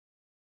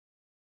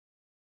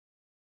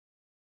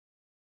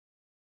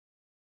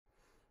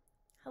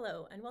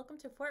Hello, and welcome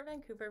to Fort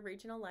Vancouver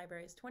Regional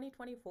Library's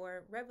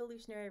 2024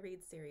 Revolutionary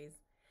Reads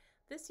series.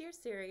 This year's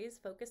series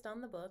focused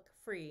on the book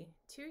Free: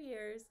 2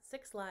 Years,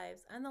 6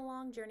 Lives, and the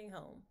Long Journey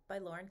Home by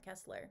Lauren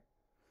Kessler.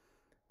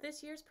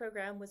 This year's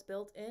program was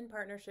built in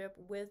partnership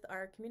with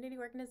our community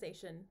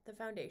organization, the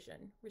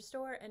Foundation,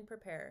 Restore and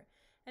Prepare,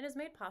 and is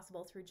made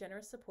possible through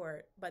generous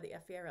support by the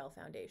FVRL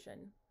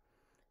Foundation.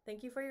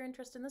 Thank you for your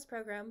interest in this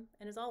program,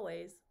 and as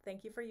always,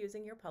 thank you for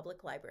using your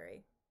public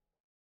library.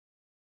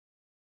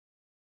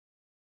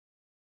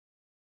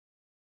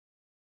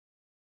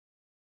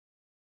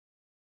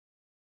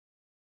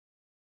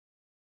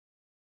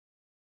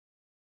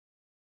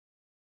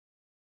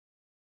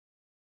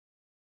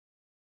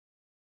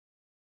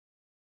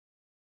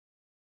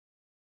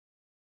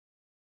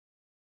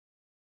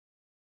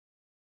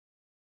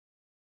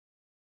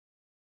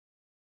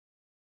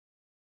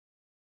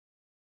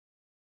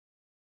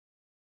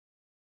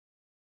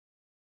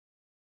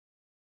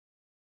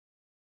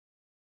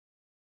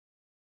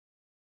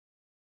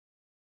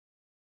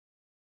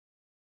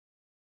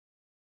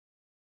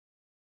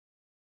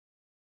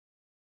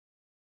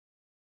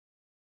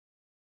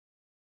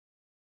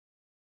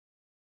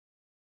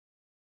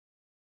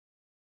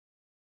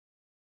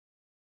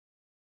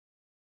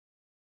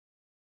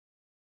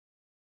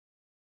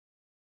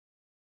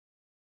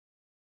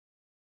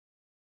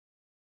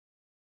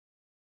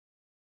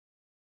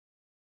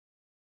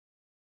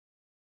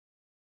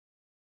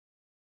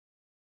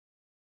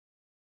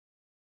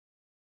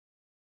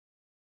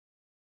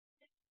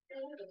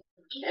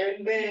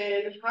 And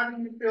then how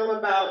do you feel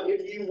about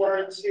if you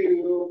were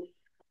to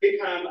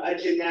become a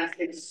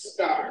gymnastics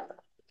star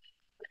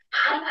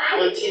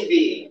on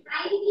TV?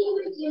 I think it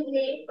would do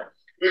this.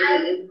 I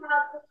would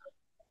probably,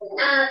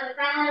 if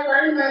I had a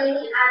lot of money,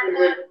 I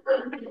would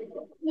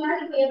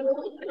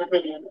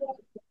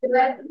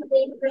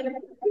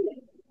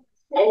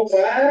oh,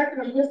 wow,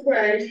 come this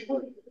way.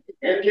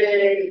 And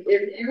then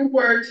if you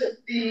were to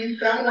see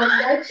someone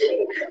like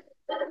you,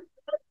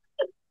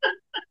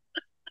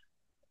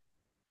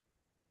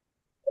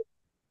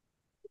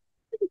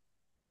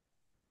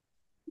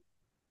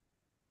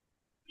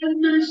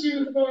 and then she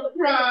was gonna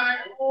cry.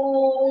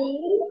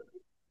 Oh.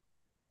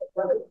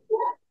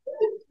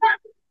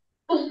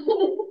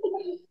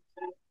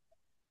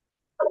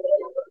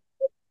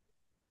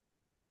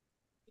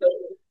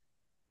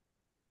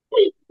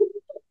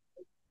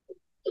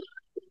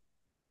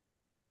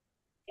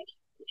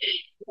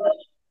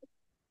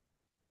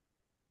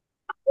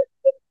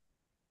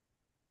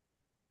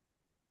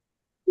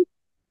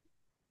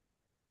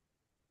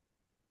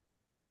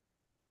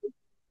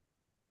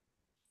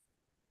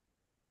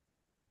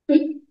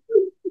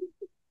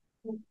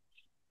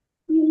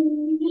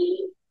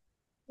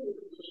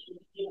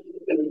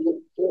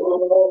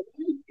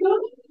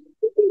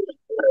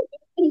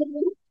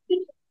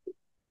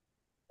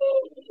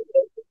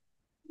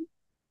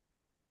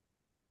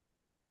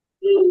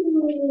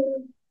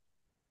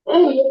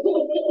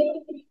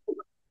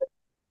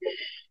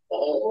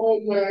 Oh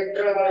my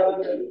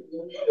God.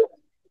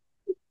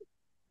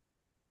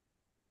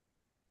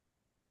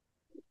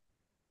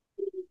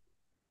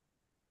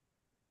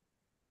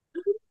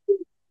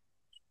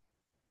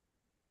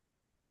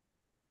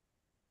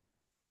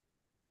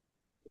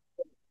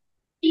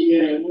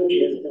 Yeah,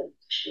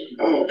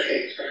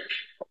 okay.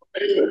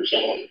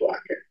 Someone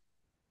block it.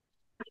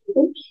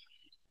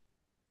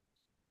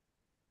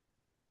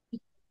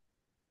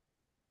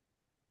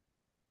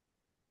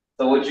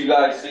 So what you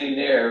guys seen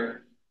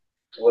there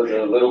was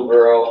a little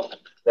girl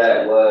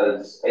that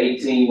was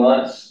 18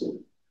 months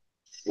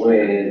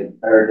when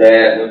her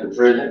dad went to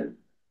prison,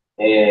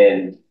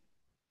 and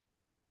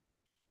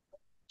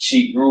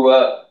she grew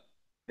up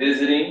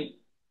visiting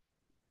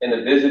in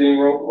the visiting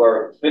room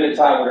or spending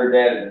time with her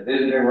dad in the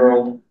visiting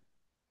room.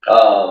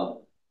 Um,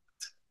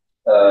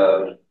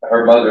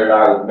 Her mother and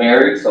I were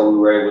married, so we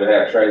were able to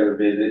have trailer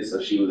visits.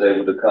 So she was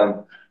able to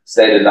come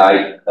stay the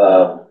night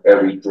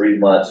every 3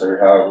 months or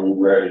however we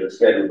were able to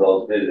schedule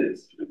those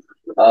visits.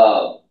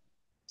 Uh,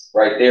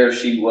 right there,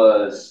 she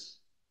was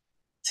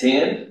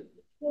 10,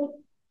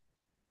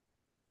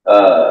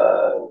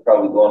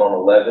 probably going on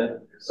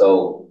 11.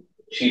 So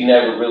she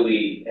never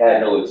really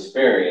had no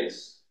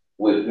experience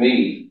with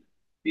me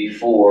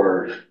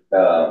before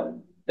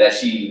that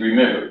she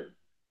remembered.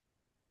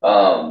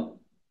 Um,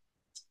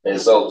 and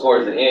so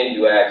towards the end,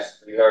 you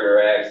heard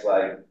her ask,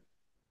 like,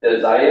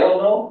 does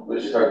Zael know?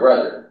 Which is her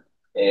brother.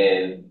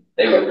 And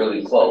they were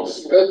really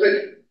close.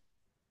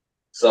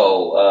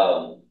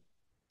 So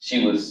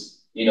she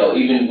was,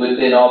 even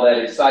within all that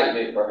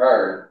excitement for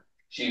her,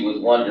 she was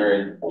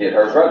wondering, did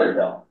her brother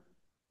know?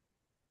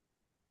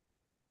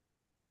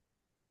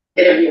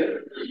 Yeah.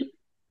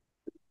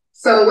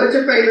 So what's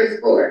your favorite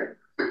sport?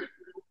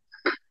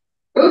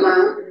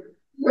 Football?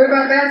 What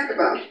about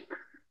basketball?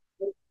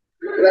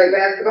 You like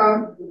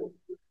basketball?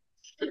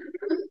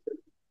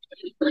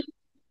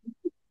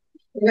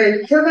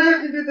 Okay, because I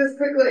have to do this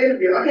quick little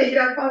interview. Okay, you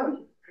got a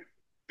phone.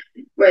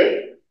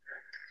 Wait.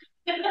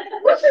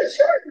 What's your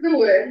shirt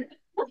doing?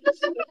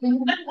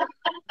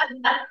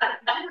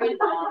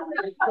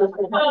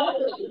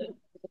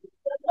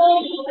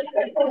 Oh my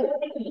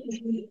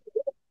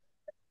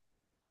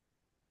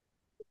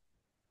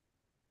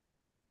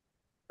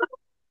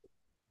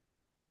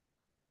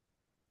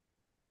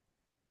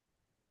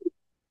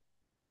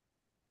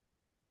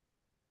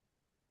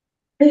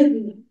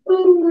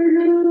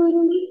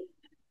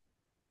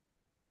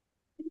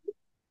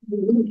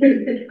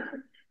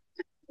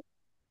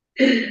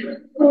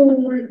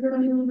Oh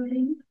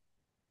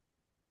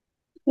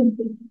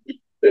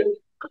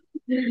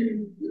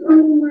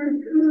my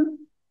God.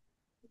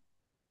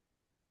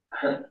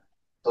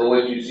 So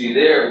what you see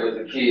there was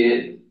a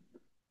kid,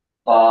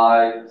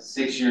 5,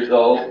 6 years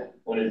old,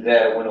 when his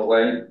dad went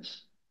away.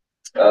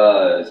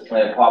 Was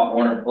playing Pop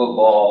Warner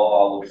football.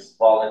 I was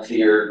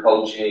volunteer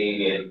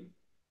coaching and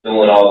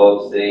doing all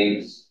those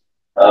things.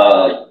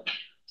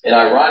 And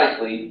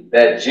ironically,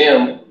 that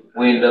gym,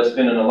 we ended up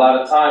spending a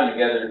lot of time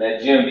together in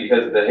that gym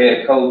because the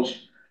head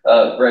coach,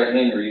 Brett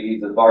Henry,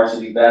 he's the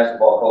varsity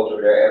basketball coach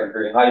over there at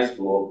Evergreen High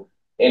School,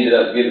 ended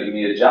up giving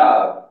me a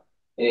job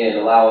and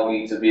allowing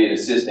me to be an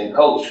assistant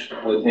coach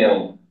with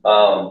him.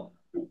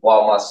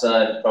 While my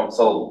son, from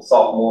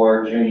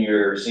sophomore,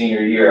 junior,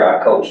 senior year,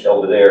 I coached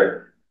over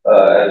there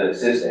as an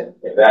assistant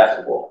in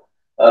basketball.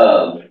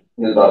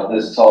 He was about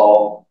this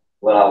tall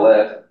when I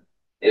left,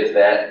 if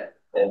that.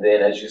 And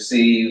then, as you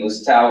see, he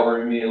was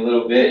towering me a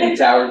little bit. He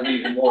towers me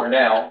even more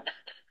now.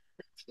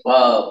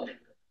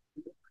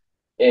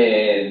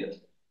 And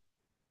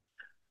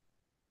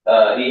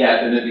he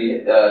happened to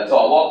be, so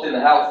I walked in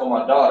the house with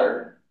my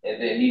daughter, and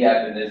then he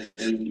happened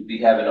to be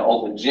having an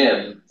open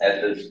gym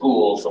at the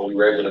school, so we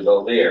were able to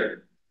go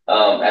there.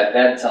 At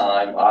that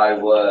time, I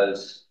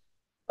was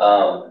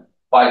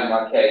fighting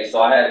my case.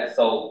 So I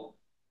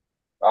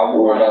was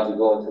about to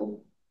go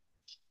into,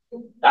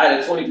 I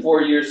had a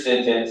 24-year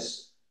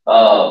sentence.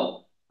 I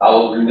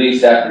was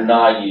released after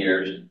 9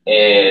 years,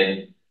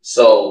 and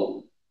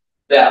so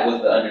that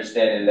was the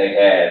understanding they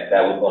had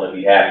that was going to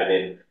be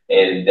happening.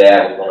 And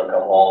dad was going to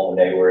come home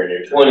when they were in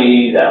their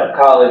 20s, out of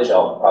college, I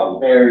was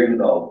probably married, you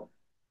know.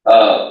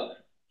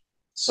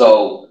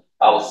 So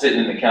I was sitting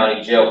in the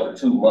county jail for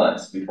 2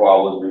 months before I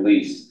was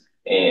released.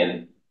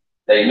 And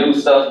they knew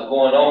stuff was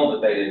going on,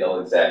 but they didn't know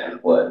exactly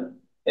what.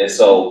 And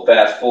so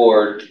fast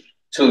forward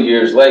 2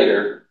 years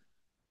later,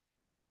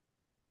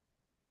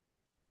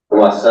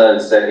 my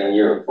son's second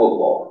year of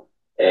football.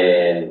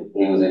 And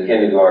he was in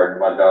kindergarten.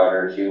 My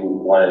daughter, she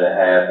was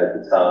 1.5 at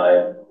the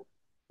time.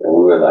 And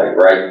we were like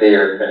right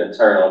there, gonna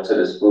turn onto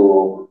the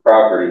school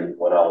property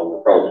when I was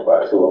approached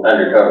by two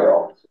undercover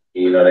officers.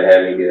 You know, they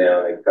had me get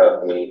down, they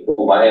cuffed me,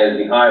 put my hands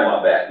behind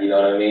my back, you know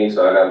what I mean?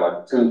 So I got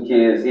my 2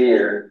 kids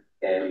here,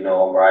 and you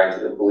know, I'm riding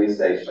to the police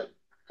station.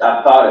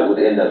 I thought it would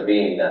end up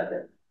being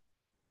nothing.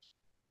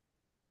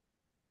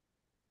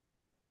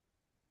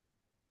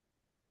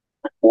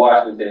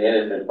 Washington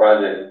Innocent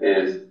Project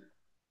is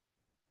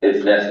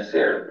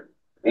necessary.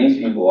 These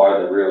people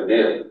are the real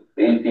deal.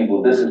 These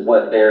people, this is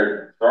what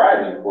they're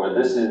striving for.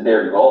 This is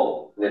their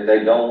goal. If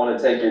they don't want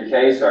to take your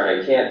case or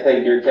they can't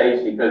take your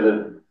case because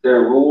of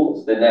their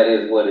rules, then that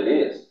is what it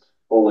is.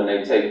 But when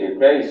they take your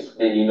case,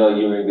 then you know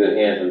you're in good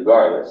hands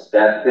regardless.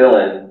 That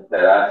feeling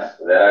that I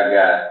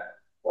got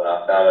when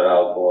I found out I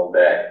was going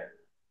back,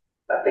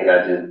 I think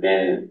I just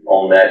been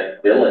on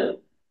that feeling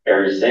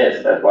ever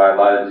since. That's why a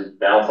lot of just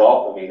bounce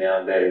off of me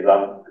nowadays.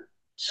 I'm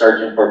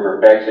searching for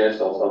perfection,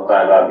 so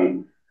sometimes I'll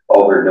be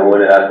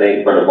overdoing it. I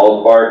think for the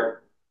most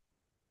part,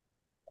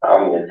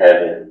 I'm in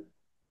heaven.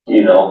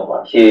 You know,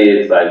 my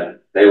kids, like,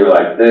 they were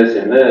like this,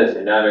 and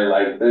now they're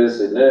like this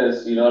and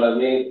this. You know what I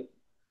mean?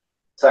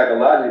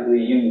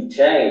 Psychologically, you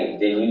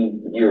changed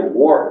and you're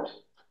warped,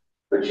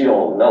 but you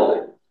don't know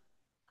it.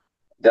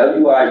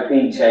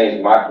 WIP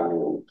changed my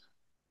community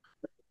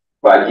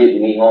by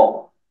getting me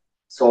home.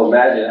 So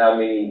imagine how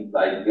many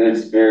like good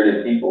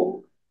spirited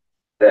people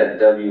that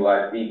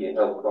WIP can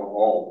help come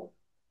home.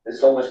 There's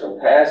so much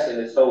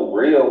compassion, it's so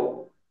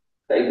real.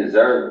 They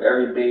deserve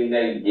everything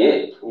they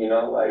get, you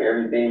know, like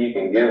everything you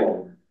can give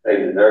them, they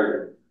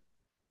deserve it.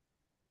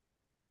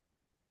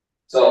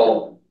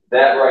 So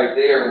that right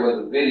there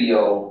was a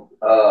video,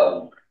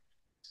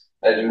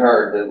 as you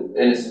heard, the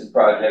Innocence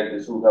Project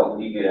is who helped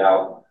me get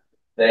out.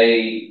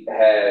 They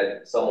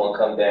had someone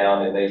come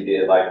down and they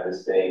did like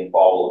this thing,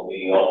 followed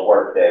me on a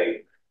work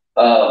day.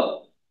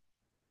 So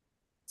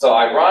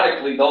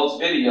ironically, those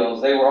videos,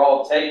 they were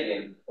all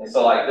taken. And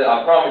so like,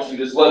 I promise you,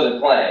 this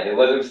wasn't planned. It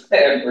wasn't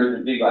planned for it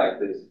to be like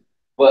this.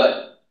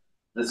 But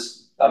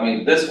this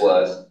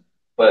was,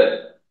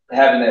 but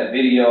having that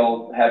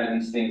video, having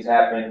these things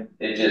happen,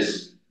 it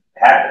just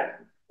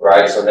happened,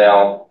 right? So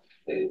now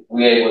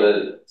we able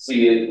to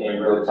see it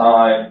in real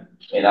time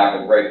and I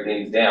can break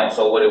things down.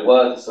 So what it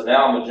was, so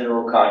now I'm a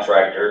general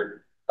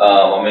contractor.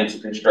 I'm into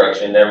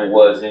construction, never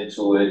was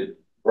into it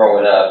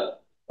growing up.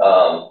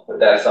 But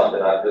that's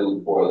something I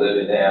do for a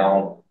living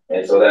now,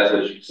 and so that's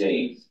what you've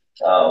seen.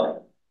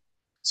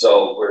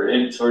 So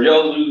for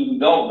those who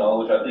don't know,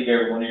 which I think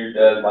everyone here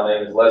does, my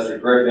name is Lester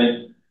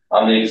Griffin.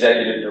 I'm the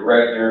executive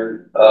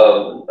director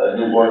of a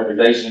new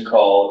organization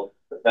called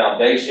the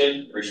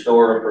Foundation,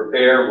 Restore and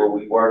Prepare, where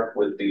we work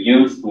with the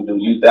youth. We do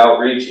youth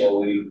outreach, and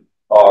we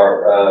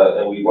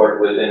and we work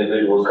with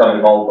individuals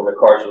coming home from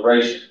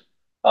incarceration.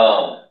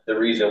 The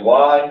reason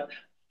why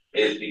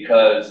is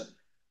because,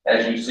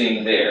 as you've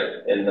seen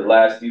there, in the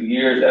last few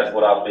years, that's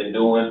what I've been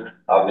doing.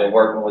 I've been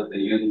working with the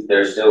youth.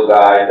 There's still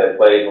guys that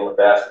play on the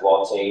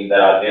basketball team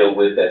that I deal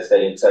with that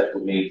stay in touch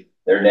with me.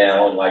 They're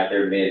now in like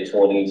their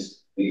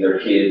mid-20s. These are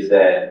kids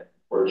that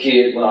were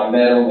kids when I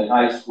met them in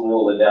high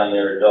school, and now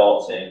they're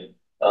adults. And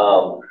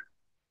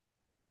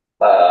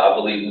I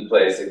believe we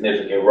play a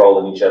significant role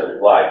in each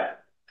other's life.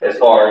 As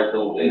far as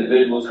the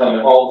individuals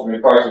coming home from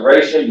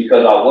incarceration,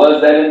 because I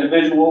was that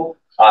individual,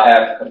 I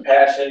have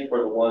compassion for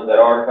the ones that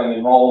are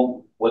coming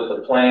home with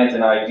the plans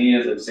and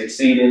ideas of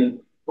succeeding,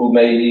 who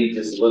may need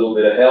just a little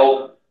bit of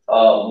help,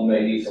 who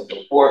may need some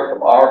support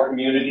from our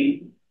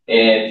community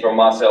and from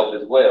myself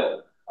as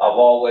well. I've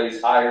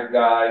always hired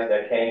guys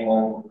that came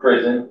home from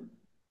prison.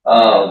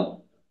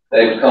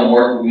 They would come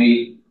work with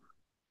me.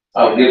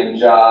 I would give them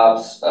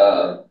jobs.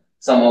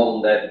 Some of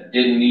them that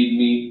didn't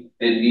need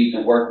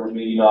to work with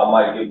me. You know, I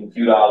might give them a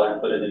few dollars,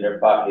 put it in their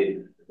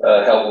pocket,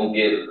 help them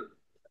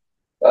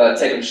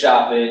take them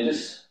shopping,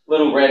 just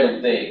little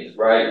random things,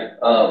 right?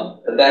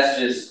 But that's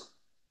just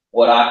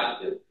what I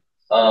could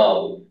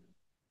do.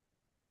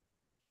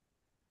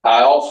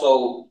 I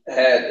also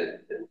had,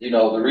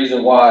 the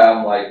reason why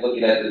I'm like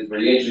looking at this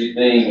reentry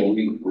thing, and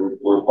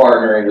we're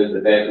partnering with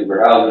the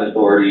Vancouver Housing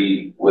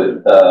Authority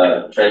with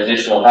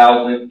transitional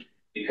housing,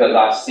 because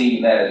I've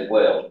seen that as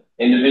well.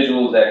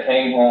 Individuals that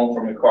came home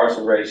from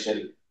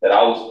incarceration that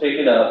I was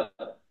picking up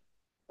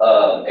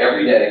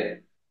every day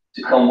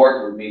to come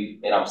work with me,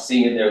 and I'm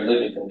seeing their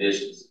living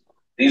conditions.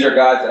 These are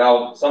guys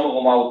that some of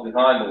them I was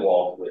behind the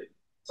walls with.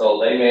 So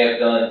they may have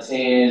done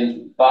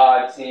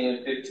 5,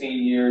 10,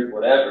 15 years,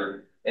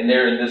 whatever, and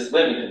they're in this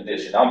living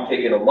condition. I'm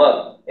picking them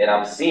up, and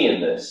I'm seeing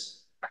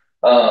this.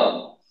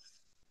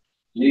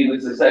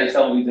 Needless to say,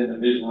 some of these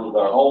individuals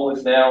are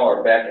homeless now,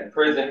 are back in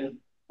prison,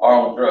 are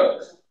on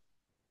drugs.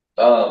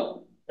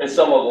 And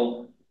some of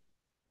them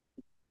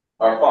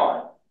are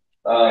fine.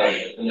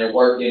 And they're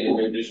working and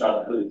they're just trying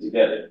to put it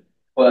together.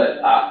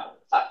 But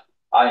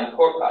I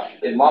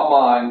incorporate, in my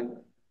mind,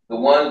 the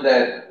ones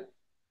that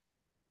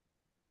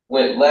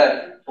went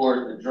left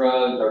towards the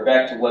drugs or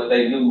back to what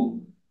they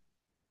knew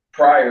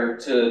prior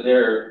to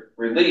their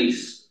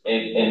release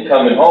and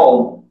coming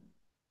home,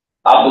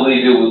 I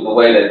believe it was the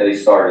way that they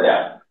started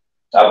out.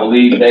 I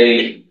believe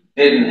they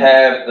didn't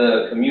have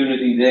the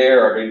community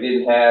there, or they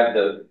didn't have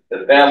the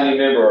family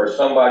member or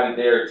somebody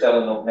there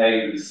telling them,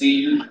 hey, we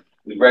see you,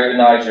 we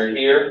recognize you're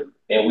here,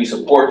 and we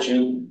support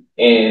you,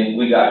 and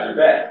we got your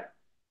back.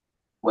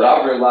 What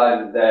I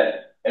realized is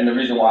that, and the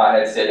reason why I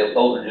had said that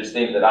those are just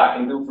things that I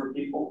can do for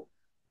people,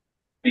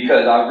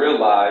 because I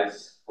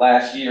realized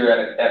last year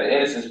at an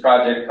Innocence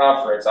Project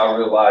conference, I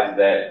realized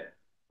that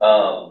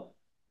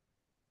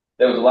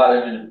there was a lot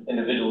of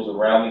individuals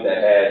around me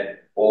that had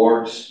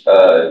boards,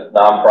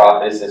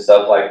 nonprofits, and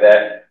stuff like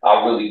that.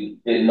 I really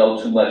didn't know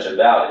too much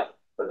about it,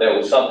 but there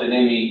was something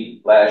in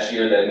me last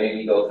year that made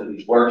me go to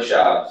these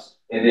workshops.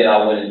 And then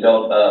I went and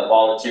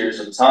volunteered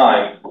some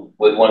time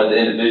with one of the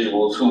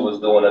individuals who was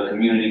doing a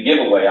community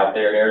giveaway out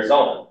there in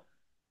Arizona.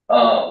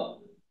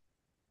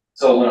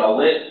 So when I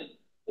went,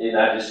 and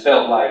I just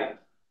felt like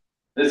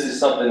this is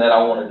something that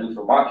I want to do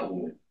for my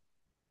community,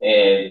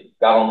 and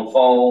got on the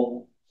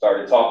phone,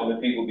 started talking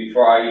to people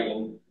before I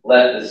even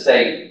left the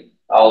state.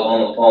 I was on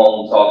the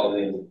phone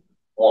talking and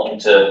wanting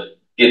to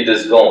get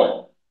this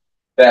going.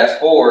 Fast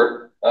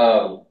forward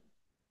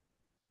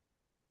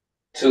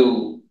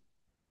to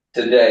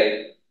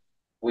today,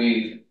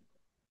 we've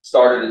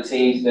started a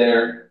teen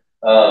center,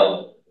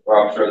 or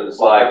I'm sure the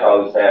slide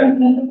probably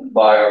passed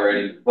by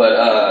already. But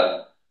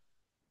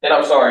and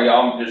I'm sorry,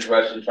 y'all, I'm just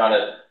rushing, trying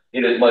to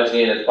get as much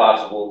in as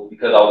possible,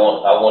 because I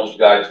want you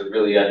guys to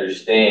really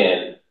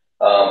understand,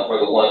 for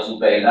the ones who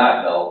may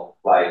not know,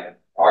 like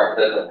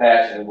the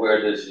compassion,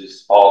 where this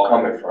is all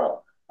coming from.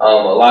 A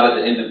lot of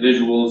the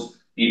individuals,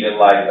 even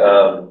like,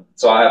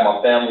 so I have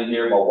my family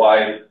here, my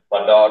wife,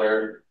 my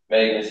daughter,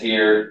 Megan's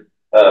here,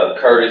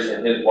 Curtis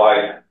and his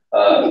wife.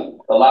 A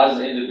lot of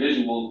the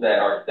individuals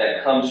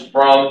that comes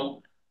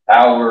from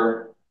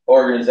our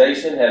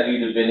organization have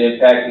either been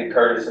impacted.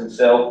 Curtis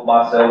himself,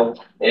 myself,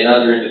 and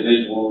other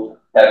individuals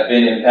have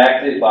been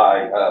impacted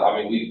by,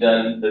 we've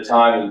done the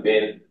time, we've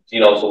been,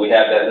 so we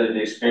have that lived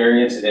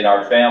experience, and then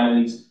our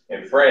families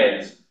and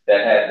friends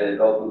that had to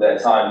go through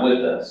that time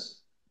with us.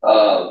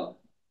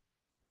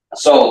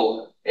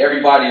 So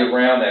everybody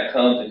around that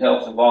comes and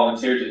helps and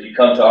volunteers, if you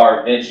come to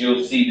our events,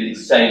 you'll see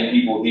these same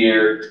people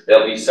here.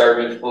 They'll be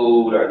serving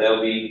food, or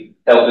they'll be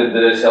helping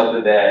this,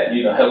 helping that,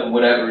 helping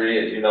whatever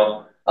it is,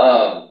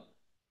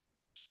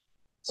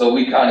 So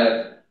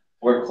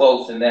we're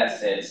close in that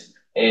sense.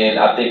 And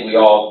I think we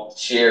all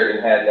shared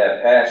and had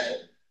that passion.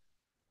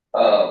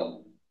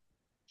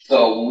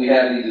 So when we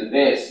have these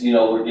events,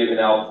 we're giving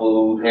out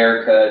food,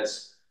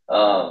 haircuts.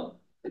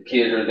 The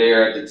kids are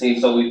there at the team.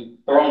 So we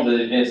throw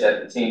the events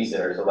at the teen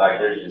center. So like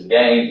there's just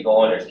games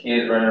going, there's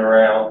kids running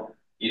around,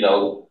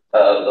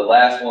 The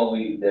last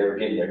one, they were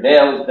getting their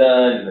nails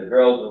done, and the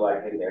girls were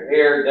like getting their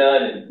hair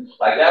done, and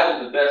like that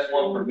was the best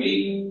one for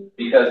me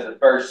because the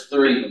first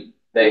three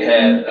they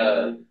had,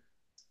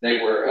 they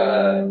were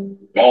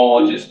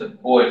all just the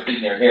boys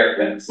getting their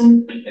haircuts,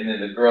 and then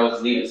the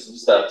girls needed some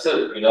stuff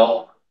too, you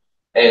know.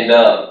 And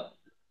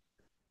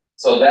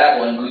so that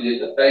one we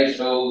did the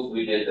facials,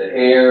 we did the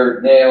hair,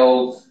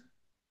 nails,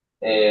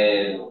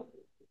 and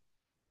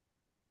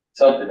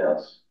something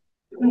else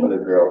for the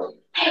girls,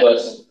 but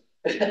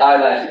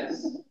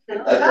eyelashes.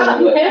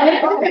 That's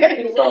what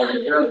it was. So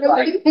the girls,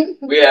 like,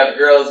 we have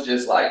girls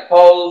just like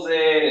posing,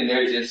 and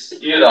they're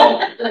just, you know,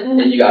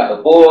 and you got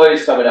the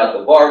boys coming out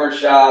the barber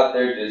shop.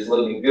 They're just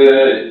looking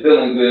good and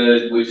feeling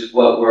good, which is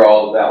what we're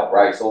all about,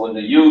 right? So when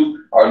the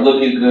youth are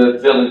looking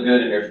good, feeling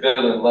good, and they're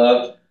feeling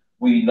loved,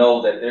 we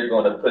know that they're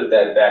going to put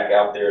that back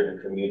out there in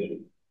the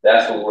community.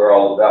 That's what we're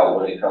all about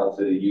when it comes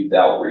to the youth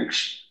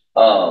outreach.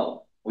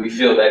 We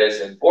feel that it's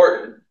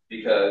important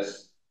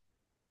because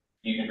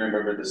you can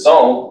remember the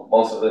song,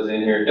 most of us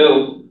in here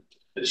do,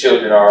 the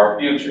children are our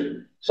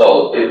future.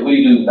 So if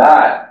we do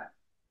not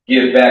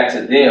give back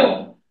to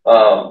them,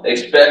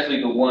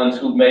 especially the ones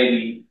who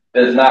maybe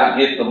does not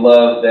get the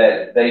love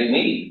that they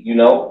need, you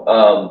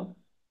know,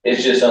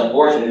 it's just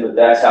unfortunate, but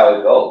that's how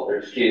it goes.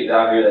 There's kids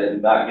out here that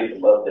do not get the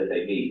love that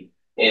they need.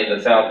 And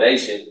the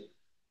foundation,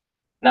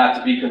 not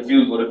to be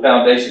confused with a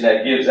foundation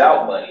that gives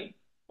out money,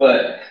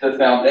 but the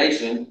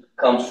foundation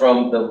comes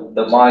from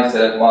the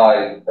mindset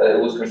of it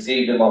was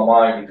conceived in my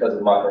mind because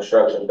of my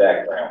construction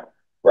background,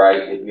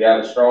 right? If you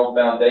have a strong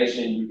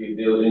foundation, you can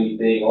build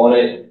anything on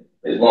it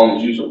as long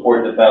as you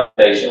support the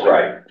foundation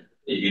right.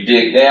 If you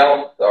dig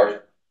down,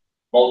 or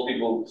some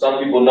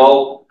people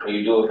know when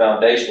you do a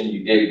foundation,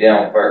 you dig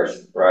down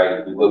first,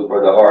 right? You look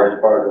for the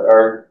hardest part of the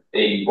earth,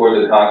 then you pour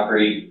the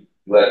concrete,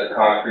 let the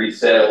concrete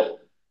settle,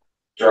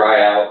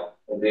 dry out,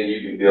 and then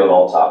you can build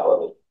on top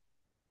of it.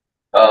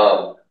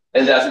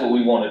 And that's what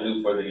we want to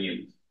do for the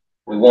youth.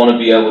 We want to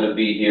be able to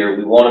be here.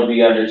 We want to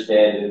be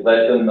understanding,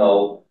 let them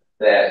know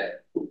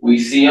that we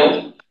see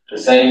them the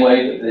same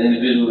way that the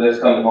individual that's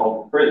coming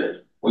home from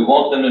prison. We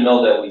want them to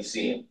know that we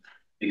see them.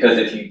 Because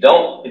if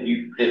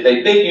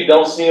they think you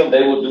don't see them,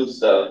 they will do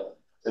stuff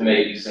to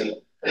make you see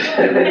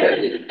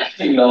them.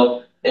 You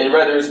know, and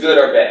whether it's good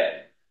or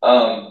bad.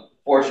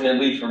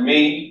 Fortunately for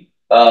me,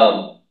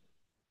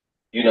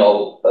 you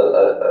know,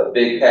 a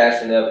big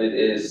passion of it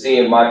is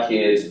seeing my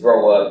kids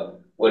grow up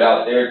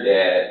without their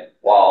dad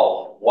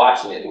while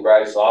watching it,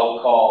 right? So I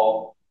would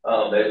call,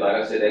 like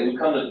I said, they would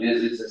come to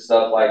visits and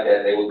stuff like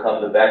that. They would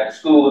come to back to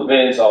school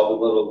events, all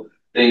the little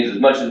things. As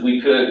much as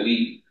we could,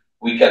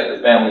 we kept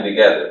the family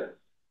together.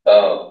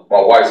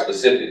 My wife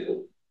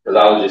specifically,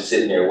 because I was just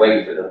sitting there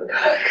waiting for them to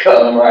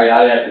come, right?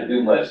 I didn't have to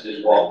do much,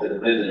 just walk to the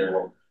visitor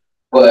room.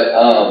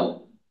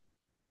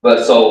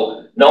 But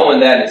so knowing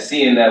that and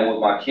seeing that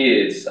with my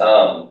kids,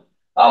 I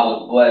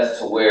was blessed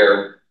to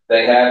where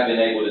they have been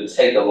able to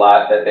take a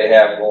lot that they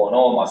have going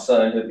on. My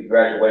son, he'll be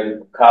graduating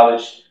from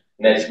college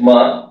next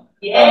month.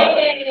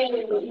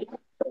 Yay!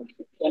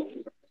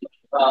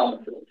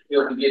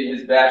 He'll be getting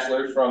his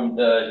bachelor's from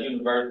the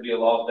University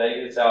of Las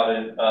Vegas out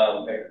in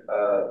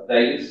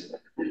Vegas.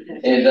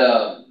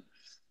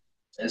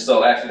 And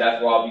so actually that's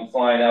where I'll be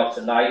flying out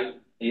tonight.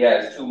 He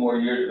has 2 more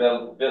years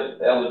of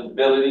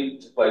eligibility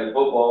to play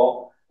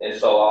football. And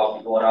so I'll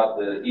be going out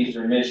to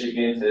Eastern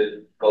Michigan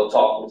to go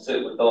talk and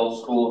sit with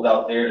those schools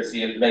out there to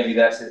see if maybe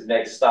that's his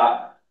next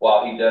stop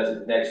while he does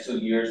his next 2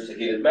 years to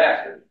get his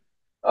master's.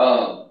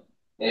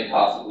 And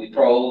possibly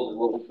pros is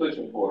what we're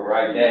pushing for,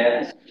 right,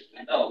 Dad?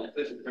 No, we're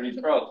pushing for these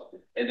pros.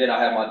 And then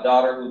I have my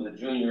daughter who's a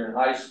junior in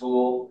high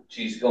school.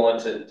 She's going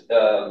to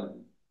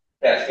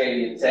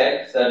Cascadia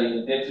Tech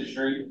studying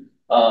dentistry.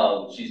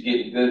 She's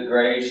getting good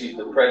grades. She's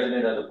the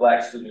president of the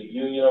Black Student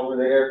Union over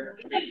there.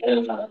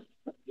 And,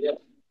 yeah.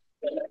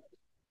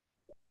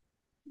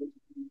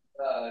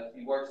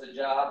 She works a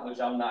job, which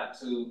I'm not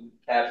too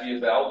happy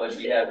about, but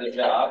she has a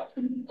job.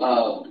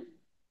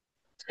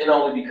 And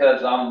only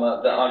because I'm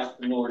the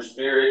entrepreneur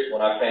spirit.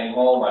 When I came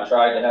home, I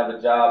tried to have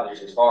a job.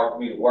 It's just hard for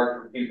me to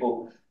work for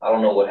people. I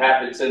don't know what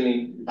happened to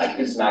me. I'm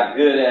just not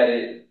good at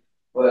it.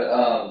 But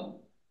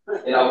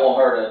and I want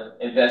her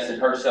to invest in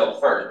herself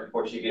first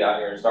before she get out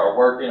here and start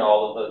working.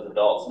 All of us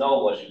adults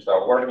know once you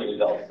start working, you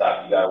don't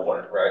stop. You gotta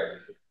work, right?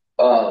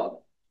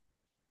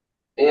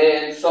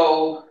 And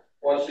so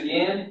once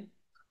again,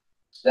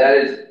 that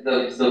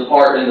is the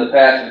part in the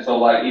passion. So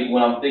like even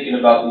when I'm thinking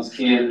about these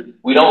kids,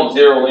 we don't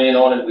zero in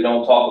on it. We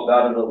don't talk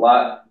about it a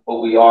lot,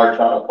 but we are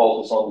trying to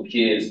focus on the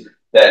kids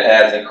that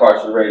has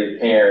incarcerated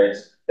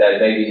parents,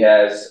 that maybe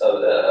has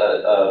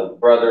a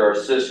brother or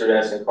sister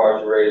that's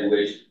incarcerated,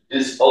 which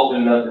just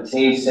opening up the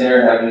teen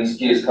center, having these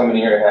kids come in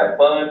here and have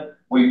fun,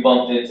 we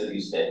bumped into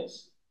these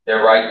things.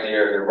 They're right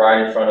there. They're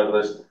right in front of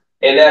us.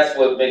 And that's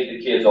what makes the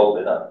kids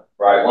open up,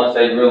 right? Once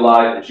they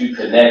realize that you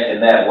connect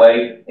in that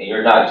way and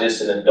you're not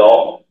just an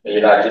adult and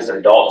you're not just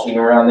adulting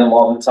around them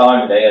all the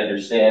time, and they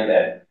understand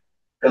that.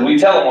 Because we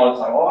tell them all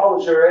the time, oh, I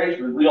was your age,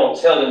 but we don't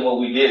tell them what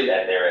we did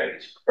at their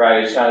age,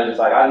 right? It's kind of just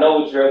like, I know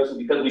what you're up to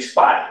because we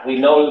spot it. We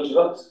know what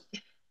you're up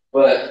to.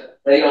 But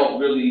they don't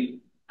really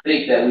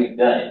think that we've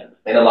done it.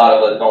 And a lot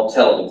of us don't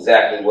tell them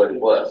exactly what it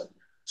was.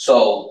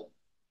 So,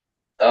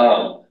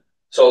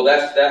 so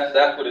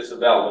that's what it's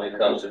about when it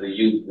comes to the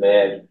youth,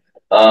 man.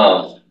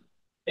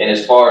 And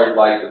as far as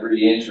like the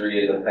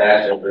reentry and the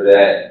passion for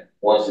that,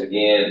 once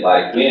again,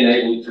 like being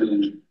able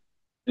to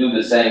do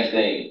the same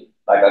thing,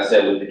 like I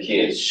said, with the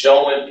kids,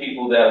 showing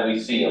people that we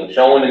see them,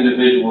 showing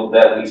individuals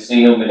that we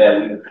see them,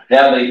 and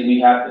that we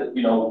have to,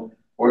 you know,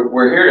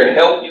 we're here to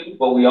help you,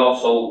 but we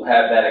also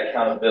have that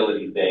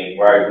accountability thing,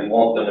 right? We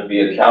want them to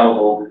be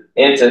accountable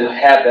and to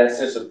have that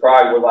sense of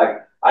pride where,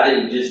 like, I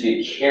didn't just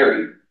get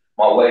carried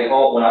my way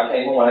home. When I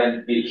came home, I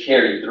didn't get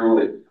carried through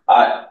it.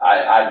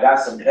 I got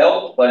some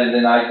help, but and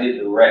then I did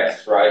the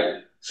rest,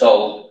 right?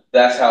 So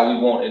that's how we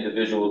want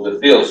individuals to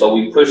feel. So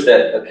we push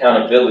that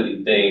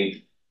accountability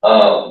thing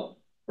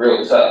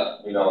real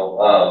tough. You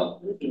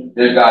know,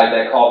 there's guys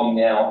that call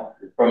me now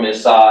from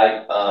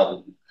inside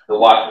the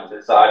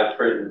Washington side of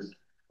prisons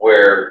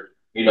where,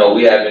 you know,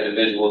 we have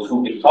individuals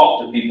who can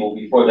talk to people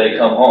before they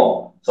come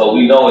home. So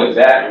we know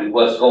exactly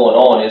what's going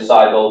on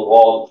inside those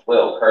walls as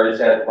well. Curtis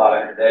has a lot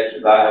of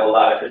connections. I have a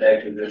lot of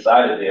connections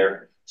inside of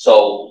there.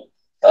 So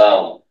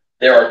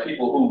there are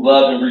people who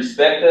love and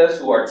respect us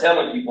who are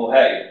telling people,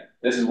 hey,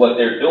 this is what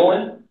they're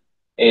doing.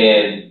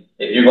 And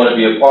if you're going to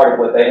be a part of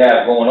what they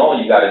have going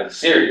on, you got to be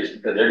serious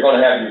because they're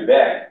going to have your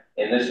back.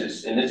 And this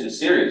is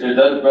serious. There's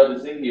other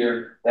brothers in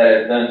here that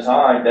have done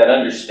time that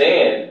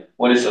understand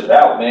what it's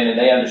about, man, and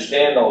they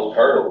understand those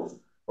hurdles,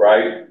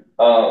 right?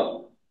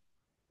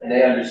 And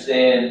they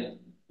understand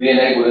being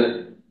able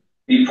to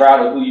be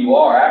proud of who you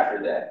are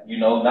after that, you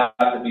know, not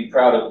to be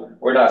proud of,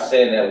 we're not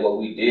saying that what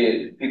we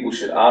did, people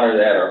should honor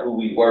that or who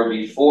we were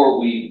before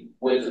we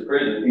went to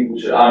prison, people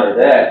should honor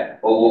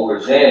that. But what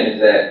we're saying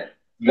is that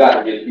you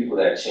got to give people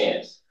that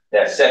chance,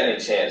 that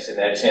second chance, and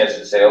that chance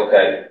to say,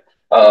 okay,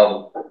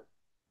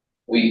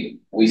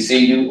 we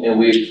see you and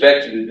we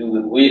expect you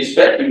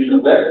to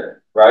do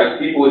better, right?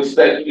 People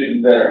expect you to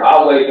do better.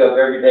 I wake up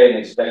every day and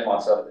expect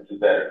myself to do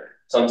better.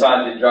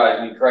 Sometimes it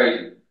drives me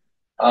crazy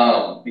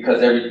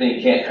because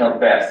everything can't come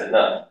fast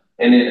enough.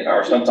 And then,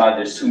 or sometimes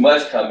there's too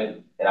much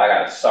coming and I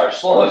got to start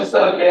slowing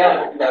stuff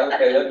down. Like,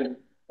 okay,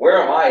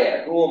 where am I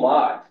at? Who am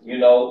I? You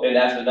know, and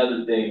that's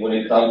another thing when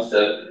it comes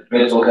to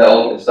mental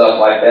health and stuff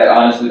like that.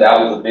 Honestly, that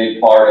was a big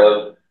part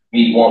of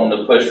me wanting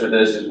to push for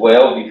this as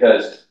well,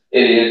 because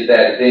it is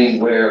that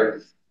thing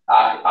where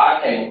I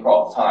came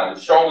across times,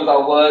 as strong as I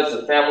was,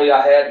 the family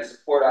I had, the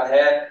support I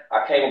had,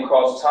 I came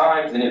across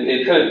times, and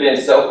it could have been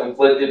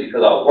self-inflicted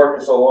because I was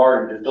working so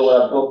hard and just doing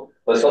what I do.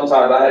 But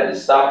sometimes I had to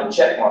stop and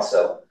check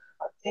myself.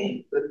 Like,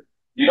 dang,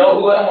 you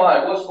know, who am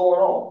I? What's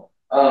going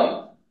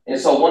on? And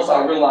so once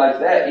I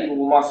realized that, even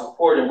with my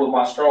support and with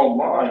my strong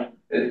mind,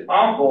 if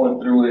I'm going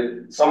through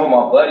it, some of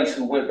my buddies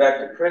who went back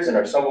to prison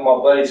or some of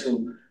my buddies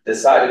who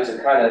decided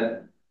to kind of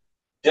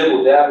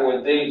dibble dabble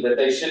in things that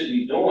they should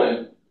be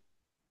doing,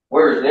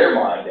 where is their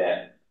mind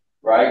at,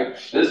 right?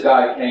 This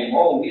guy came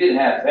home, he didn't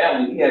have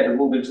family, he had to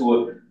move into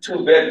a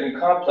 2-bedroom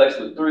complex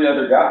with 3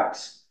 other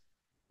guys,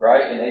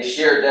 right? And they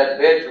shared that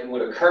bedroom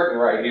with a curtain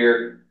right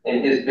here,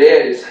 and his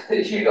bed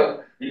is, you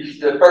know,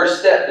 the first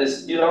step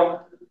is, you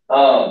know,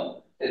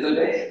 is a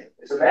bed.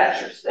 It's a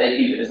mattress.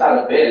 It's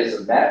not a bed, it's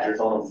a mattress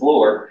on the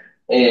floor.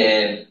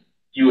 And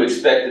you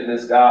expected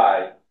this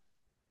guy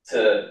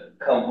to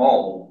come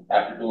home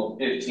after doing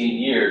 15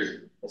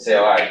 years and say,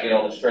 all right, get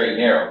on the straight and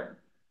narrow.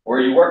 Where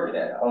are you working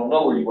at? I don't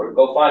know where you work.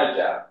 Go find a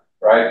job,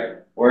 right?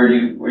 Where are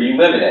you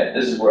living at?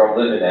 This is where I'm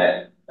living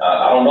at.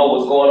 I don't know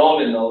what's going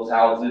on in those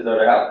houses or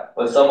the house,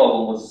 but some of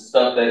them was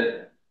stuff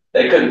that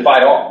they couldn't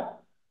fight off,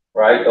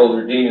 right? Those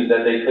were demons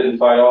that they couldn't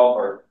fight off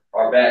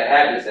or bad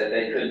habits that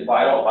they couldn't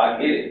fight off.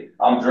 I get it.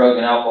 I'm drug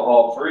and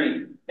alcohol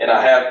free, and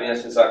I have been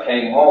since I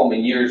came home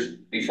and years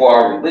before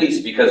I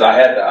released, because I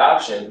had the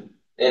option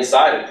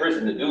inside of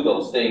prison to do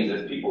those things,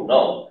 as people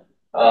know.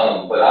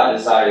 But I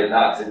decided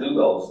not to do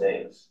those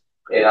things.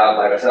 And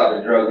like I said, I've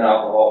been drug and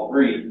alcohol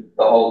free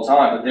the whole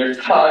time. But there's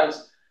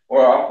times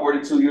where I'm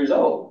 42 years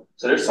old.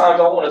 So there's times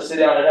I want to sit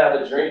down and have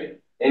a drink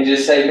and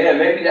just say, man,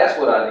 maybe that's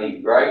what I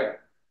need, right?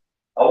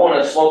 I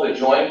want to smoke a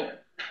joint,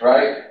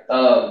 right?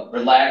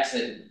 Relax.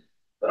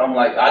 But I'm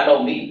like, I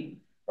know me,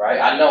 right?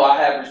 I know I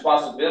have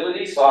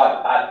responsibilities, so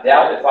I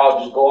doubt if I'll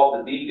just go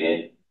off the deep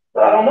end.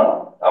 But I don't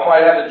know. I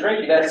might have a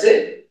drink and that's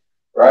it,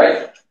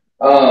 right?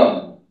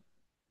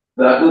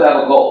 But I do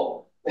have a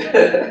goal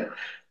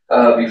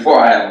before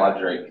I have my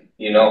drink,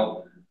 you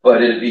know.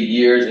 But it'll be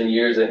years and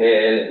years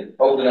ahead, and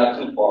hopefully not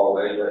too far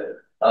away.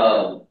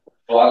 But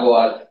so I go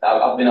out.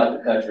 I've been out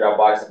the country. I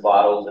buy some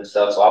bottles and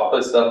stuff. So I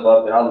put stuff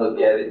up and I look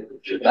at it.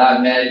 And I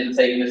imagine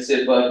taking a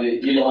sip of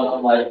it. You know, and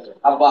I'm like,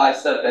 I buy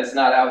stuff that's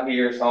not out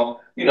here.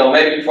 So you know,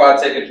 maybe before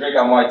I take a drink,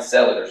 I might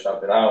sell it or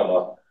something. I don't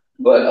know.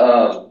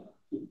 But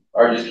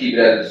or just keep it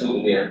as a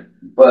souvenir.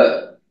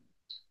 But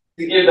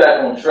to get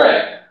back on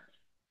track,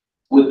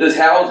 with this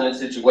housing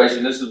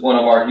situation, this is one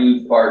of our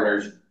huge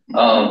partners.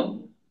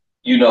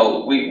 You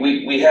know,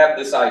 we have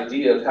this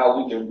idea of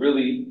how we can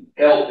really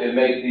help and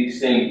make these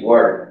things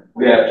work.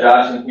 We have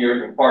Josh in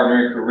here from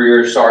Partnering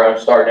Careers. Sorry, I'm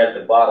starting at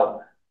the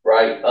bottom.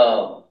 right?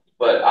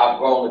 But I've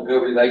grown a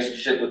good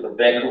relationship with the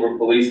Vancouver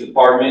Police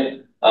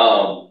Department,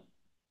 and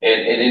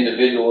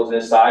individuals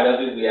inside of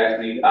it.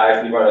 I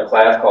actually run a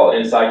class called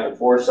Insight to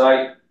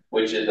Foresight,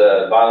 which is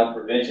violence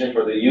prevention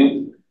for the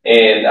youth.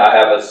 And I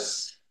have a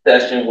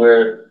session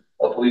where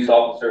a police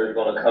officer is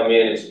going to come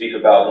in and speak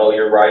about know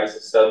your rights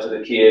and stuff to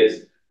the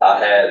kids. I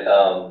had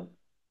uh,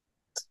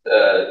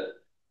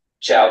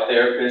 child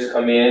therapists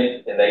come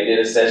in and they did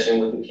a session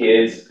with the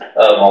kids.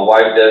 My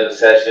wife does a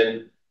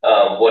session.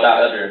 Well,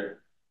 not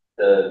under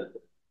the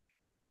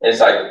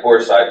Insight to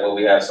Foresight, but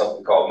we have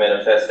something called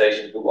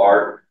manifestation through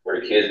art, where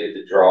the kids get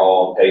to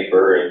draw on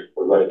paper, and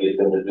we're going to get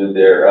them to do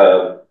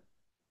their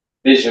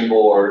vision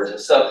boards and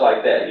stuff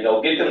like that. You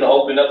know, get them to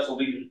open up so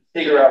we can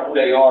figure out who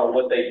they are,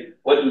 what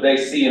do they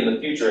see in the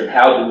future, and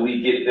how do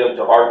we get them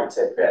to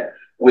architect that,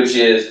 which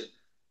is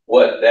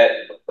what that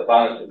the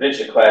violence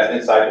prevention class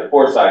Insight to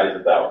Foresight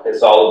is about.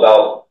 It's all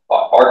about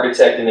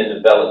architecting and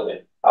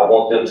development. I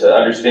want them to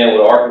understand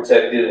what an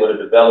architect is, what a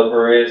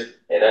developer is,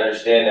 and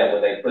understand that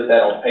when they put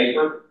that on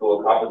paper through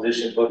a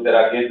composition book that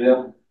I give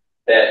them,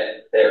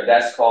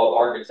 that's called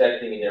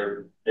architecting,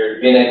 and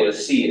they're being able to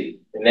see it.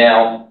 And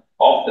now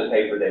off the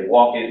paper, they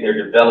walk in,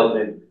 they're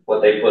developing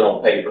what they put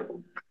on paper.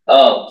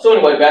 So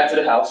anyway, back to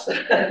the house.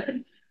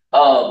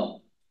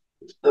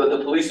 The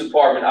police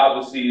department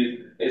obviously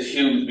is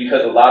huge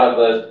because a lot of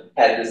us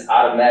had this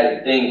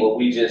automatic thing where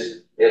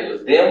it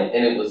was them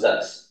and it was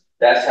us.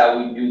 That's how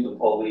we view the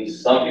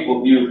police. Some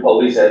people view the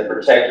police as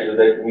protectors of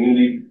their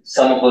community.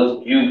 Some of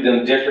us view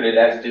them different, and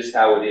that's just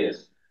how it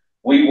is.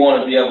 We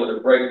want to be able to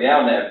break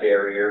down that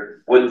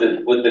barrier with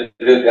the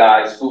good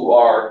guys who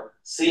are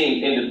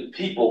seeing into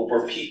people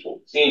for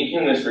people, seeing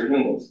humans for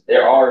humans.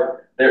 There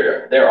are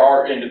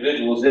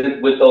individuals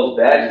with those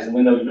badges and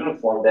with those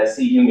uniforms that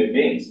see human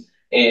beings.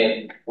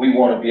 And we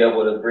want to be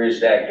able to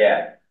bridge that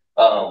gap.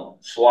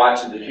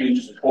 Swatch is a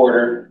huge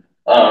supporter,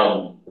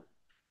 and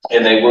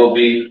they will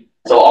be.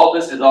 So all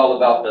this is all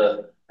about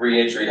the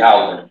reentry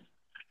housing.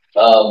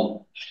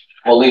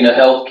 Molina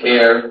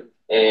Healthcare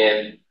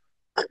and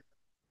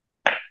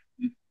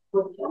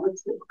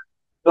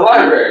the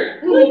library.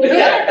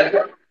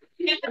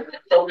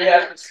 So we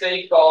have this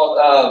thing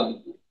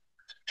called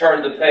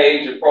Turn the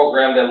Page, a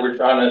program that we're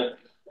trying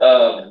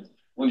to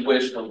we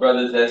wish for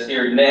brothers that's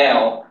here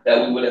now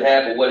that we would have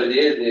had, but what it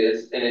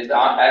is, and it's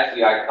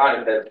actually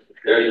iconic that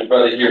there's a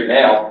brother here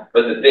now,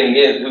 but the thing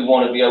is, we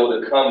want to be able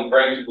to come and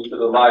bring people to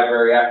the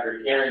library after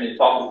hearing and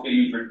talking to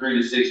you for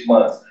 3 to 6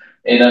 months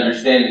and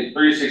understand it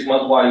 3 to 6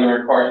 months while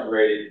you're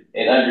incarcerated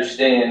and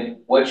understand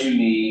what you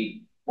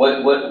need,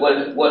 what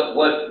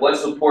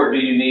support do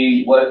you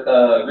need, what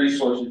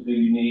resources do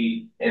you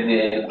need, and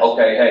then,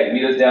 okay, hey,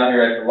 meet us down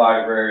here at the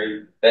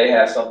library. They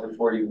have something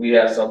for you. We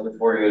have something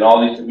for you. And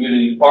all these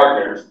community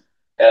partners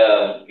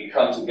can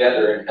come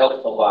together and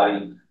help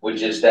somebody with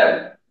just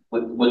that,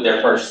 with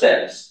their first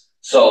steps.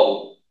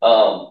 So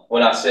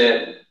when I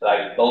said,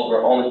 like, those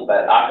were only,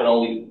 that I could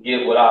only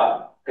give what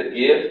I could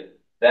give,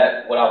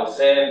 that what I was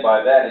saying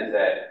by that is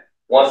that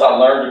once I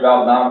learned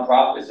about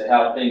nonprofits and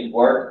how things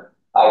work,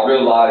 I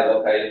realized,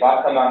 okay, if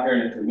I come out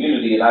here in the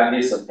community and I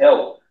get some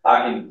help,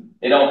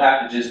 it don't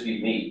have to just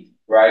be me,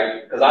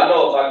 right? Because I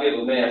know if I give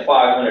a man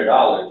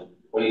 $500,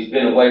 when he's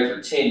been away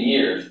for 10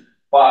 years,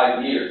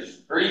 5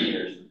 years, 3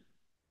 years,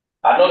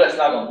 I know that's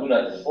not going to do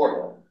nothing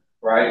for him,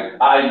 right?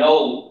 I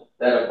know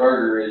that a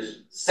burger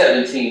is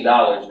 $17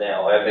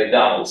 now at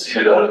McDonald's.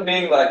 You know what I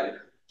mean? Like,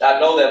 I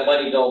know that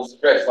money don't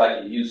stretch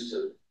like it used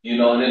to, you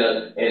know,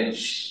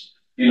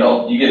 you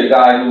know, you get a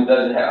guy who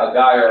doesn't have, a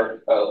guy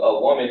or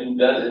a woman who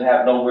doesn't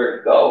have nowhere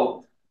to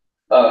go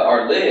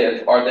or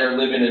live, or they're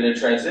living in a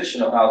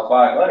transitional house,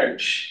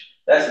 500,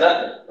 that's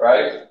nothing,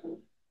 right?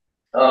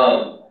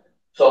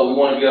 So we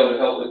want to be able to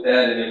help with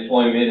that and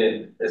employment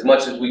and as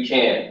much as we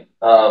can.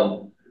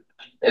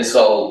 And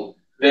so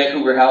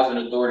Vancouver Housing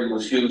Authority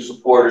was huge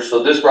supporters.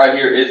 So this right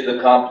here is the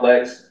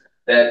complex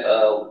that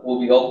will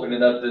be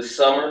opening up this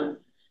summer.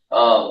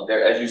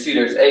 As you see,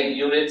 there's 8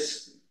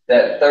 units.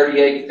 That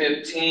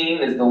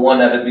 3815 is the one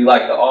that would be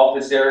like the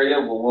office area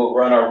where we'll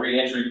run our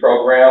reentry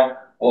program.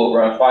 We'll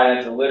run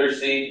financial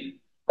literacy.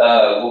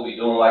 We'll be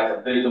doing like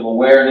a victim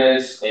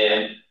awareness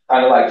and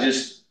kind of like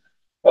just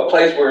a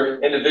place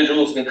where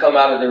individuals can come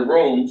out of their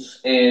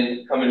rooms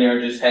and come in there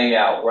and just hang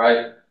out,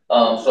 right?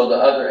 So the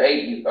other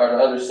 8 or the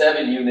other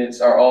 7 units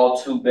are all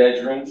 2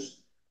 bedrooms,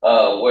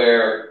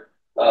 where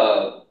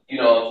you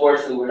know,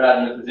 unfortunately, we're not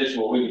in a position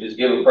where we can just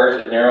give a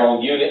person their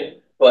own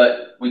unit,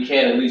 but we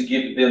can at least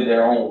give them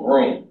their own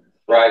room,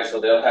 right? So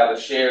they'll have a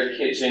shared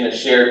kitchen, a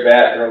shared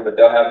bathroom, but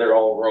they'll have their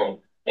own room.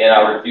 And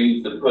I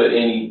refuse to put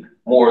any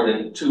more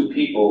than 2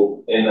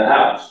 people in the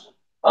house.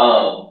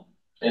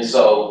 And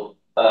so,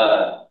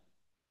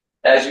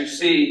 as you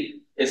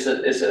see, it's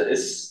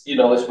you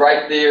know, it's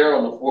right there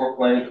on the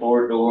 4-lane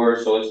corridor.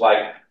 So it's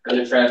like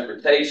good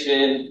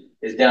transportation.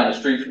 It's down the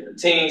street from the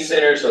teen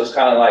center. So it's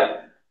kind of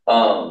like,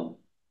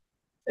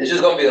 it's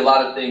just going to be a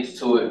lot of things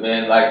to it,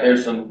 man. Like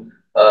there's some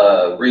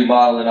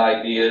remodeling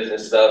ideas and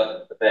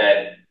stuff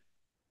that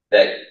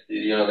that,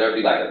 there'll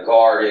be like a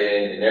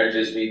garden, and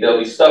there'll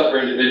be stuff for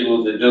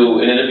individuals to do,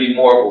 and it'll be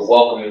more of a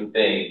welcoming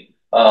thing.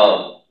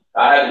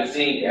 I haven't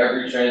seen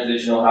every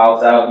transitional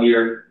house out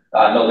here.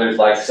 I know there's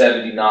like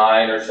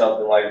 79 or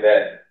something like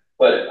that.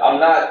 But so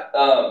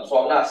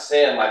I'm not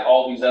saying like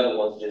all these other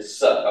ones just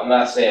suck. I'm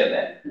not saying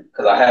that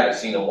because I haven't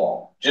seen them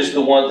all. Just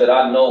the ones that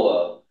I know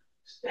of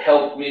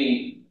help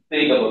me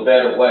think of a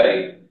better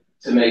way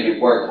to make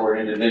it work for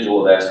an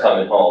individual that's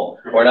coming home.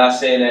 We're not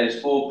saying that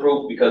it's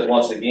foolproof because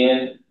once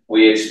again,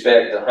 we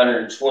expect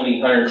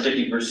 120,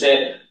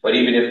 150%, but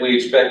even if we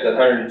expect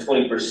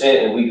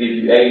 120% and we give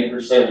you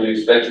 80%, we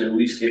expect you to at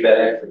least get that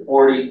extra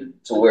 40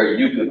 to where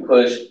you could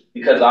push,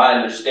 because I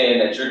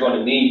understand that you're going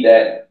to need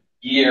that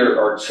year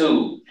or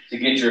two to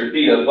get your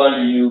feet up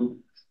under you.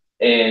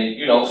 And,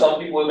 some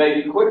people it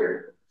may be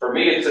quicker. For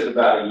me, it took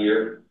about a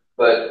year.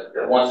 But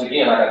once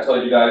again, like I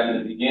told you guys in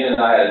the beginning,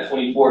 I had a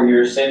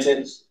 24-year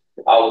sentence.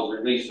 I was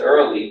released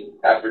early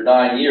after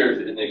 9 years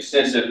in an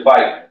extensive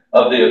fight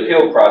of the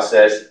appeal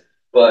process.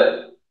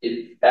 But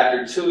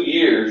after 2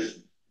 years,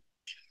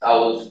 I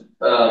was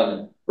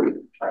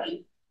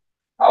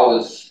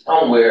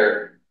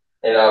somewhere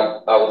and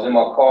I was in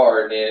my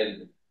car, and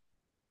then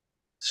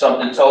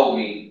something told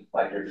me,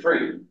 like, you're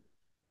free,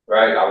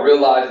 right? I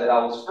realized that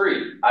I was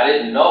free. I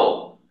didn't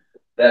know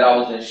that I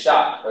was in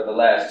shock for the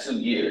last 2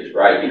 years,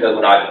 right? Because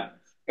when I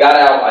got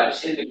out, I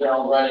just hit the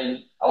ground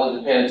running. I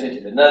wasn't paying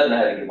attention to nothing. I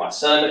had to get my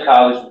son to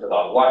college because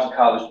I was watching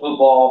college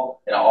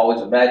football, and I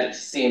always imagined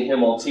seeing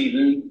him on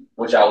TV,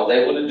 which I was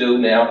able to do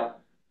now.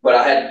 But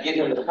I had to get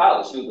him to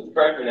college. He was a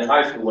freshman in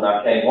high school when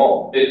I came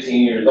home,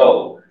 15 years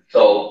old.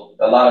 So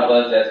a lot of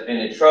us that's been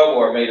in trouble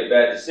or made a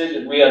bad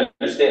decision, we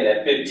understand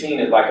that 15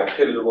 is like a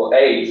pivotal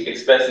age,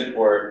 especially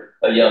for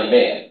a young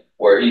man,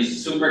 where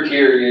he's super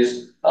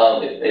curious.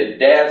 If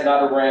dad's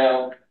not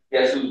around,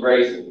 guess who's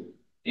raising him?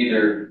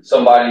 Either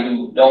somebody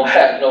who don't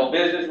have no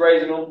business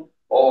raising them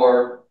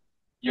or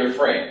your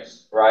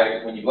friends,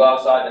 right? When you go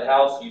outside the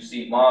house, you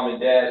see mom and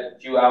dad a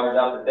few hours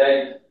out the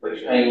day, but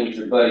you hang with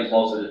your buddies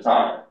most of the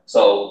time.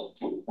 So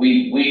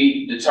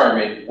we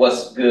determine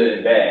what's good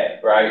and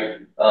bad, right?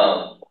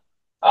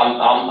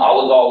 I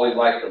was always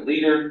like the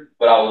leader,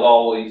 but I was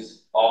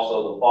always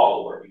also the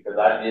follower because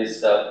I did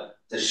stuff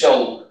to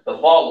show the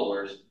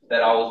followers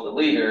that I was the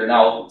leader and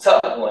I was the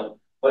tough one.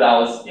 But I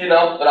was,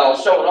 but I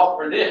was showing off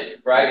for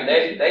them, right?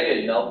 They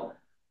didn't know.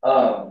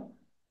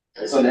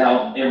 So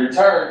now in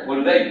return,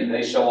 what do?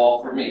 They show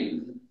off for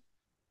me.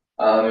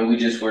 And we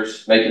just were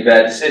making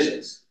bad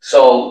decisions.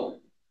 So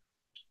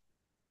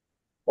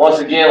once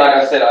again, like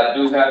I said, I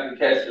do have to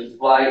catch this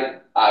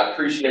flight. I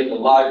appreciate the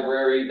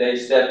library. They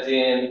stepped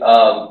in.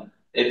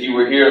 If you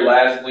were here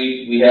last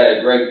week, we had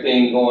a great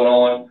thing going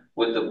on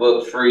with the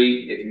book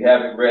Free. If you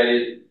haven't read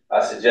it,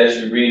 I suggest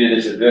you read it.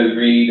 It's a good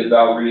read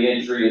about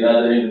reentry and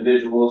other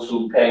individuals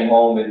who came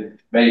home and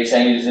made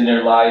changes in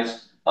their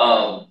lives.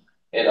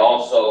 And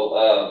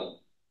also,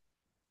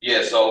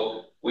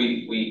 so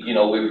we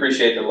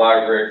appreciate the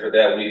library for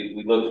that.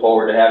 We look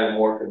forward to having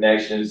more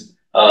connections.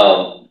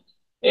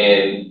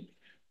 And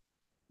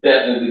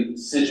definitely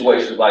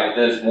situations like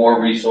this, more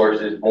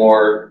resources,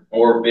 more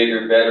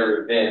bigger,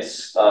 better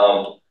events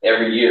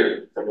every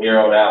year from here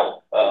on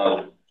out.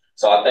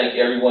 So I thank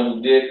everyone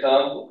who did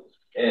come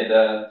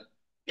and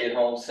get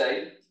home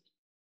safe.